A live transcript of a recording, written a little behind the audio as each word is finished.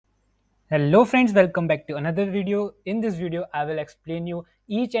Hello friends, welcome back to another video. In this video, I will explain you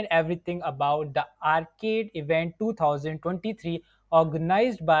each and everything about the Arcade Event 2023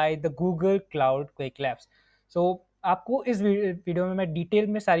 organized by the Google Cloud Quake Labs. So आपको इस video में मैं detail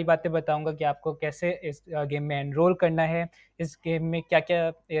में सारी बातें बताऊंगा कि आपको कैसे इस गेम में एनरोल करना है, इस गेम में क्या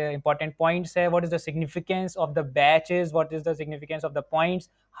क्या इंपॉर्टेंट पॉइंट्स है, what is the significance of the batches, what is the significance of the points,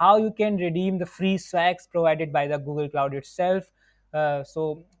 how you can redeem the free swags provided by the Google cloud itself. So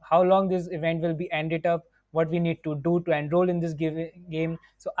how long this event will be ended up, what we need to do to enroll in this game.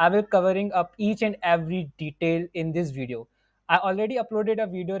 So I will covering up each and every detail in this video. I already uploaded a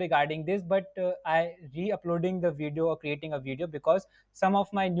video regarding this, but I re-uploading the video or creating a video because some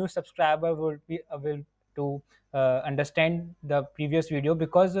of my new subscriber will be able to understand the previous video,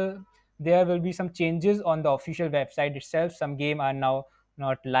 because there will be some changes on the official website itself. Some game are now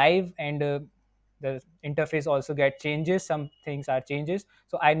not live, and the interface also get changes, some things are changes,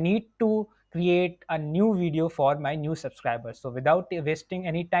 so I need to create a new video for my new subscribers. So without wasting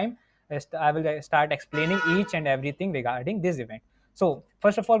any time, I will start explaining each and everything regarding this event. So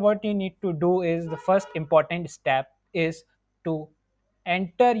first of all, what you need to do is, the first important step is to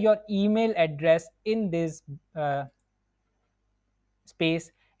enter your email address in this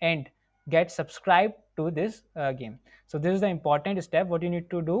space and get subscribed to this game. So this is the important step. What you need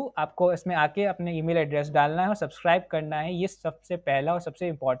to do, आपको इसमें आके अपने email address डालना है और subscribe करना है. ये सबसे पहला और सबसे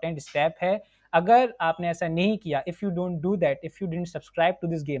इम्पॉर्टेंट स्टेप है. अगर आपने ऐसा नहीं किया, if you don't do that, if you didn't subscribe to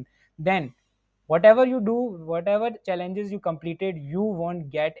this game, then whatever you do, whatever challenges you completed, you won't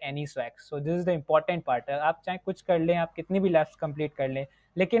get any swags. So this is the important part. आप चाहे कुछ कर लें, आप कितनी भी labs complete कर लें,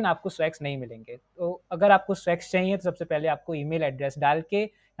 लेकिन आपको स्वैग्स नहीं मिलेंगे. तो अगर आपको स्वैग्स चाहिए तो सबसे पहले आपको ईमेल एड्रेस डाल के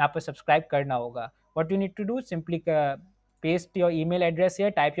यहाँ पर सब्सक्राइब करना होगा. What you need to do, simply paste your email address here,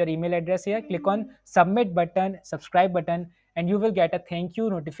 type your email address here, click on submit button, subscribe button, and you will get a thank you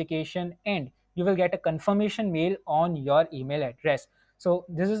notification, and you will get a confirmation mail on your email address. So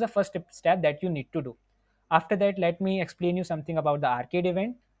this is the first step that you need to do. After that, let me explain you something about the arcade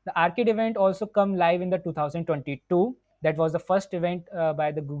event. The arcade event also come live in the 2022. That was the first event by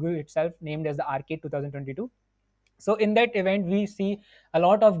the Google itself, named as the Arcade 2022. So in that event, we see a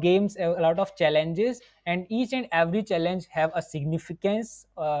lot of games, a lot of challenges, and each and every challenge have a significance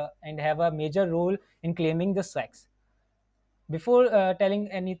and have a major role in claiming the swags. Before telling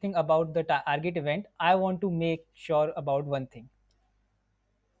anything about the target event, I want to make sure about one thing.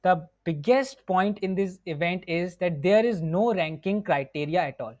 The biggest point in this event is that there is no ranking criteria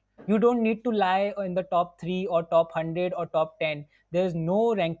at all. You don't need to lie in the top 3 or top 100 or top 10. There is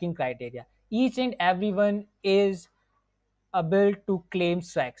no ranking criteria. Each and everyone is able to claim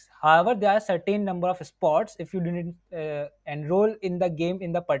swags. However, there are certain number of spots. If you didn't enroll in the game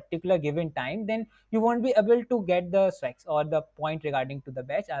in the particular given time, then you won't be able to get the swags or the point regarding to the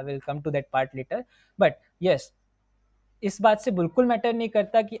batch. I will come to that part later. But yes, इस बात से बिल्कुल matter नहीं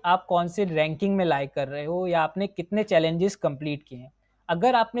करता कि आप कौन से रैंकिंग में लाई कर रहे हो या आपने कितने चैलेंजेस कंप्लीट किए हैं.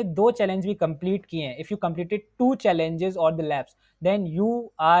 अगर आपने 2 चैलेंज भी कंप्लीट किए हैं, इफ यू कंप्लीटेड 2 चैलेंजेस और the labs, then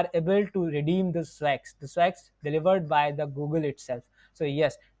you are able to redeem the swags delivered by the Google itself. So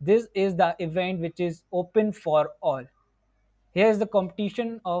yes, this is the event which is open for all. Here is the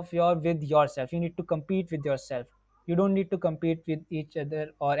competition of your with yourself. You need to compete with yourself. You don't need to compete with each other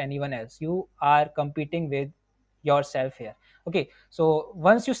or anyone else. You are competing with yourself here. Okay, so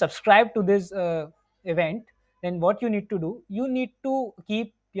once you subscribe to this event, then what you need to do, you need to keep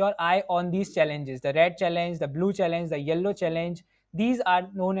your eye on these challenges: the red challenge, the blue challenge, the yellow challenge. These are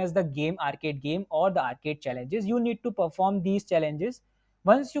known as the game arcade game or the arcade challenges. You need to perform these challenges.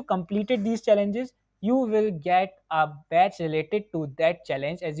 Once you completed these challenges, you will get a badge related to that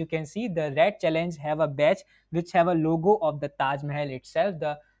challenge. As you can see, the red challenge have a badge which have a logo of the Taj Mahal itself,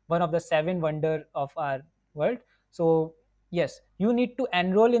 the one of the 7 wonder of our world. So yes, you need to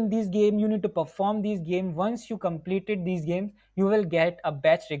enroll in this game, you need to perform these game. Once you completed these games, you will get a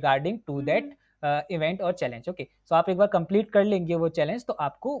badge regarding to that event or challenge. Okay, so आप एक बार complete कर लेंगे वो challenge तो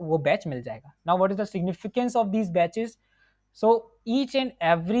आपको वो badge मिल जाएगा. Now what is the significance of these batches? So each and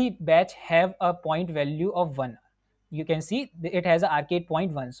every batch have a point value of 1. You can see it has a arcade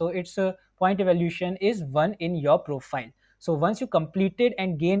point 1. So its point evaluation is 1 in your profile. So once you completed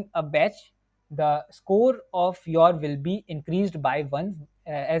and gain a batch, the score of your will be increased by 1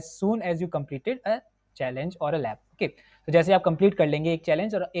 as soon as you completed a challenge or a lab. Okay, तो जैसे आप complete कर लेंगे एक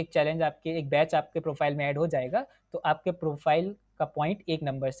challenge और एक challenge आपके एक बैच आपके प्रोफाइल में ऐड हो जाएगा, तो आपके प्रोफाइल का पॉइंट 1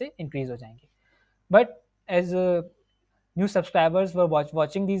 नंबर से इंक्रीज हो जाएंगे. But as new subscribers were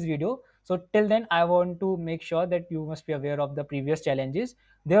watching these video, so till then I want to make sure that you must be aware of the previous challenges.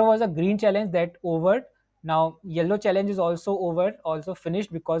 There was a green challenge that over Now yellow challenge is also over, also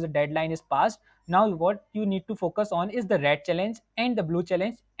finished because the deadline is passed. Now what you need to focus on is the red challenge and the blue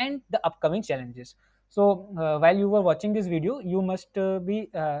challenge and the upcoming challenges. So while you were watching this video, you must be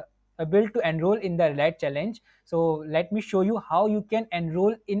able to enroll in the red challenge. So let me show you how you can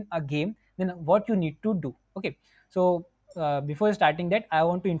enroll in a game, then what you need to do. Okay, so before starting that, I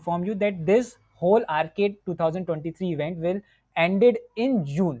want to inform you that this whole arcade 2023 event will ended in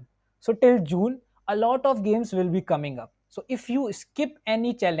June. So till June, a lot of games will be coming up. So if you skip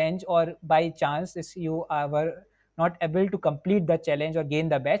any challenge, or by chance if you were not able to complete the challenge or gain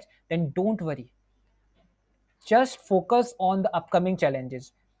the badge, then don't worry. Just focus on the upcoming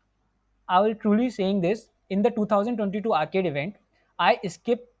challenges. I will truly saying this, in the 2022 arcade event, I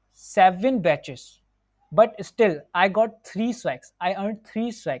skipped 7 batches, but still I got 3 swags. I earned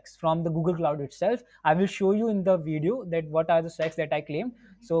 3 swags from the Google Cloud itself. I will show you in the video that what are the swags that I claimed.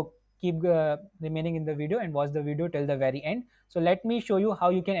 So keep remaining in the video and watch the video till the very end. So let me show you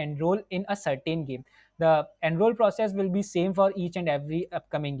how you can enroll in a certain game. The enroll process will be same for each and every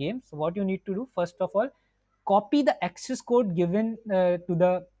upcoming game. So what you need to do, first of all, copy the access code given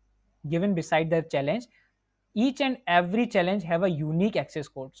beside the challenge. Each and every challenge have a unique access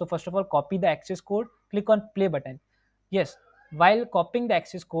code. So first of all, copy the access code, click on play button. Yes, while copying the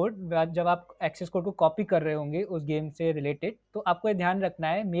access code, जब आप access code को copy कर रहे होंगे उस game से related, तो आपको ये ध्यान रखना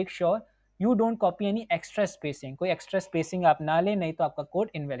है, make sure you don't copy any extra spacing. कोई extra spacing आप ना ले, नहीं तो आपका code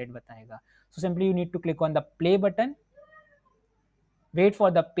invalid बताएगा. So simply you need to click on the play button, wait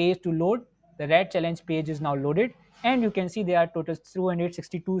for the page to load. The red challenge page is now loaded, and you can see there are total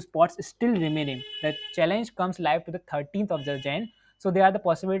 262 spots still remaining. The challenge comes live to the 13th of the Jan. So there are the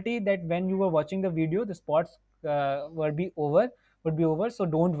possibility that when you were watching the video, the spots would be over. So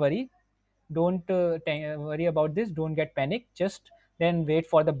don't worry, don't worry about this, don't get panic. Just then wait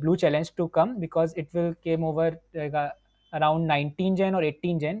for the blue challenge to come, because it will came over around 19 Jan or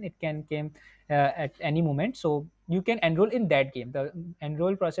 18 Jan. It can came at any moment. So you can enroll in that game. The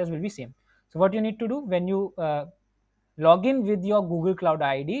enroll process will be same. So what you need to do, when you log in with your Google Cloud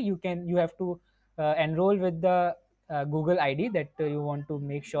ID, you have to enroll with the Google ID that you want to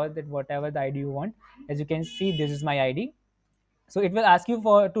make sure that whatever the ID you want. As you can see, this is my ID. So it will ask you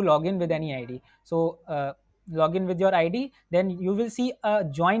for to log in with any ID. So log in with your ID, then you will see a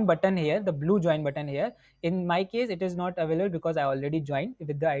join button here, the blue join button here. In my case, it is not available because I already joined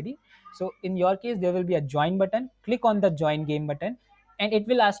with the ID. So in your case, there will be a join button. Click on the join game button, and it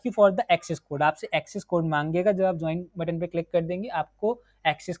will ask you for the access code. आपसे access code मांगेगा. जब आप join button पे click कर देंगे, आपको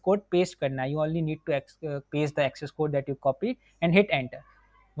access code paste करना है. You only need to paste the access code that you copied and hit enter.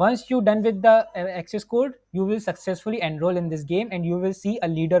 Once you're done with the access code, you will successfully enroll in this game, and you will see a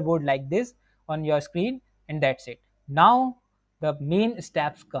leaderboard like this on your screen, and that's it. Now the main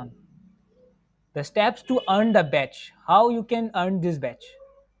steps come. The steps to earn the badge. How you can earn this badge?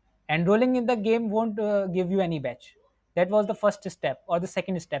 Enrolling in the game won't give you any badge. That was the first step, or the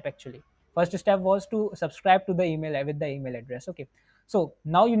second step actually. First step was to subscribe to the email with the email address. Okay, so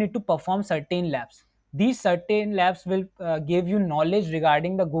now you need to perform certain labs. These certain labs will give you knowledge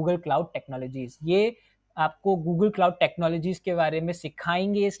regarding the Google Cloud technologies. ये आपको Google Cloud technologies के बारे में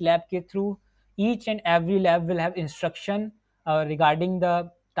सिखाएंगे इस lab के through. Each and every lab will have instruction regarding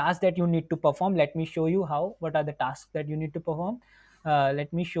the tasks that you need to perform. Let me show you how. What are the tasks that you need to perform?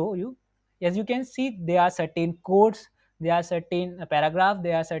 Let me show you. As you can see, there are certain codes, there are certain paragraph,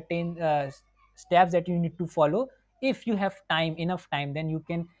 there are certain steps that you need to follow. If you have time, enough time, then you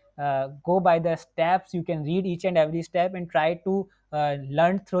can go by the steps. You can read each and every step and try to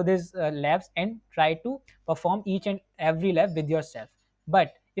learn through these labs, and try to perform each and every lab with yourself.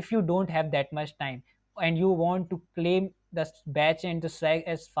 But if you don't have that much time, and you want to claim the batch and the swag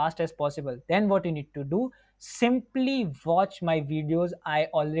as fast as possible, then what you need to do, simply watch my videos. I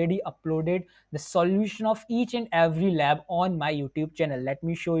already uploaded the solution of each and every lab on my YouTube channel. Let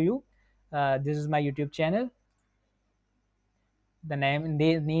me show you. This is my YouTube channel. The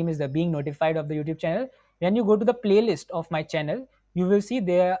name is the being notified of the YouTube channel. When you go to the playlist of my channel, you will see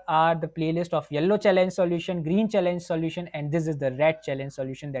there are the playlist of yellow challenge solution, green challenge solution, and this is the red challenge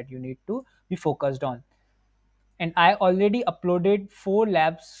solution that you need to be focused on. And I already uploaded 4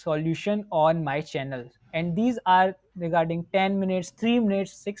 labs solution on my channel, and these are regarding 10 minutes, 3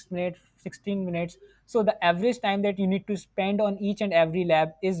 minutes, 6 minutes, 16 minutes. So the average time that you need to spend on each and every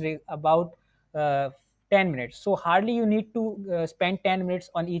lab is about 10 minutes. So hardly you need to spend 10 minutes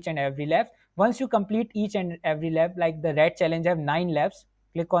on each and every lab. Once you complete each and every lab, like the red challenge, I have 9 labs.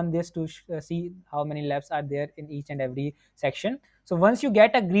 click on this to see how many labs are there in each and every section. So once you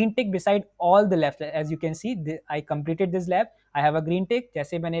get a green tick beside all the labs, as you can see, I completed this lab, I have a green tick.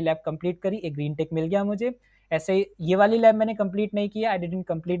 जैसे मैंने lab complete करी, एक green tick मिल गया मुझे. ऐसे ये वाली lab मैंने complete नहीं किया, I didn't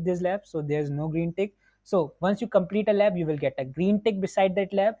complete this lab, so there's no green tick. So once you complete a lab, you will get a green tick beside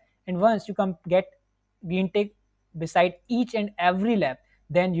that lab, and once you get green tick beside each and every lab,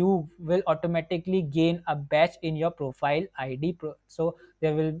 then you will automatically gain a badge in your profile ID. So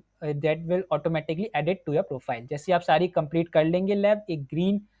there will that will automatically add it to your profile. जैसे आप सारी complete कर लेंगे lab, एक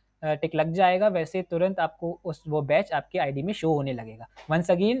green टिक लग जाएगा, वैसे तुरंत आपको वो बैच आपके आईडी में शो होने लगेगा. वंस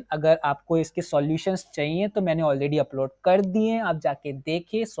अगेन, अगर आपको इसके सॉल्यूशंस चाहिए तो मैंने ऑलरेडी अपलोड कर दिए, आप जाके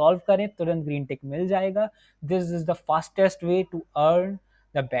देखिए, सॉल्व करें, तुरंत ग्रीन टिक मिल जाएगा. This is the fastest way to earn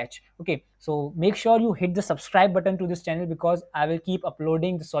the batch. Okay, so make sure you hit the subscribe button to this channel, because I will keep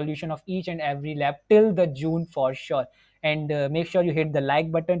uploading the solution of each and every lab till the June for sure. And make sure you hit the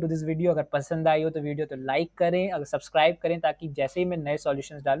like button to this video. अगर पसंद आई हो तो video तो like करें, अगर subscribe करें, ताकि जैसे ही मैं नए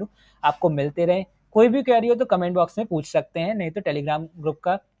सॉल्यूशंस डालूं आपको मिलते रहें. कोई भी क्वेरी हो तो कमेंट बॉक्स में पूछ सकते हैं, नहीं तो टेलीग्राम ग्रुप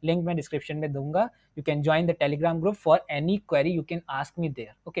का लिंक मैं डिस्क्रिप्शन में दूंगा. You can join the Telegram group for any query, you can ask me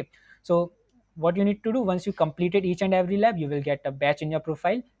there. Okay, so what you need to do, once you completed each and every lab, you will get a batch in your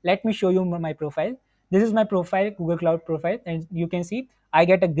profile. Let me show you my profile. This is my profile, Google Cloud profile, and you can see I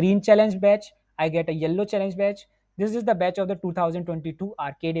get a green challenge batch, I get a yellow challenge batch. This is the batch of the 2022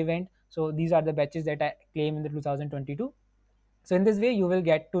 arcade event. So these are the batches that I claim in the 2022. So in this way you will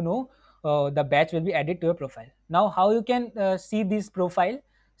get to know the batch will be added to your profile. Now how you can see this profile?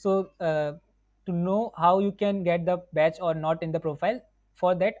 So to know how you can get the batch or not in the profile,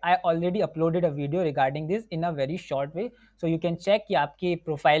 for that I already uploaded a video regarding this in a very short way. So you can check कि आपके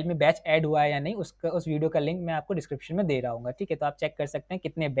profile में batch add हुआ है या नहीं, उस video का link मैं आपको डिस्क्रिप्शन में दे रहा हूँ. ठीक है, तो आप चेक कर सकते हैं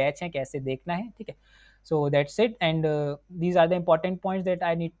कितने बैच हैं, कैसे देखना है. ठीक है, so that's it, and these are the important points that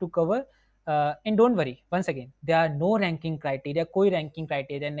I need to cover. And don't worry, once again there are no ranking criteria, कोई रैंकिंग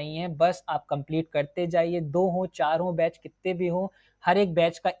क्राइटेरिया नहीं है. बस आप कंप्लीट करते जाइए, 2 हो 4 हो बैच, कितने भी हो, हर एक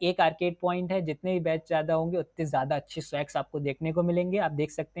बैच का एक आर्केड पॉइंट है. जितने भी बैच ज़्यादा होंगे उतने ज़्यादा अच्छे स्वैग्स आपको देखने को मिलेंगे. आप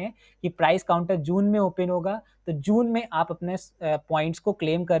देख सकते हैं कि प्राइस काउंटर जून में ओपन होगा, तो जून में आप अपने पॉइंट्स को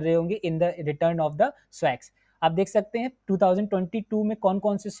क्लेम कर रहे होंगे in the return of the swags. आप देख सकते हैं 2022 में कौन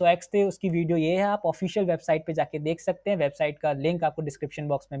कौन से स्वैग्स थे, उसकी वीडियो ये है, आप ऑफिशियल वेबसाइट पे जाके देख सकते हैं. वेबसाइट का लिंक आपको डिस्क्रिप्शन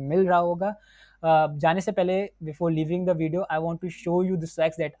बॉक्स में मिल रहा होगा. जाने से पहले, before leaving the video, I want to show you the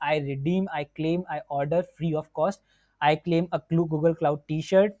swags that I redeem, I claim, I order free of cost. I claim a Google Cloud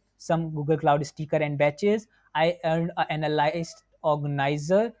t-shirt, some Google Cloud sticker and badges. I earned an analyzed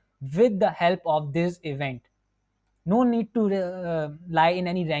organizer with the help of this event. No need to lie in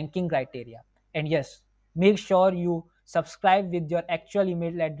any ranking criteria. And yes, make sure you subscribe with your actual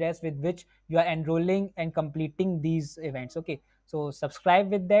email address with which you are enrolling and completing these events. Okay, so subscribe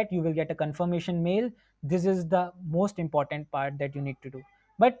with that, you will get a confirmation mail. This is the most important part that you need to do,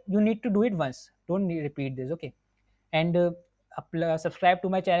 but you need to do it once, don't repeat this. Okay, and subscribe to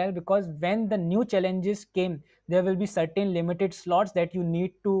my channel, because when the new challenges came, there will be certain limited slots that you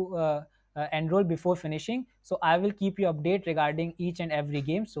need to enroll before finishing. So I will keep you update regarding each and every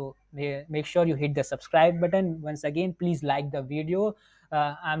game. So make sure you hit the subscribe button. Once again, please like the video.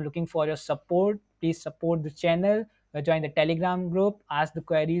 I'm looking for your support. Please support the channel. Join the Telegram group, ask the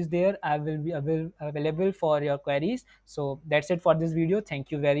queries there. I will be available for your queries. So that's it for this video.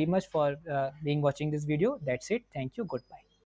 Thank you very much for being watching this video. That's it. Thank you. Goodbye.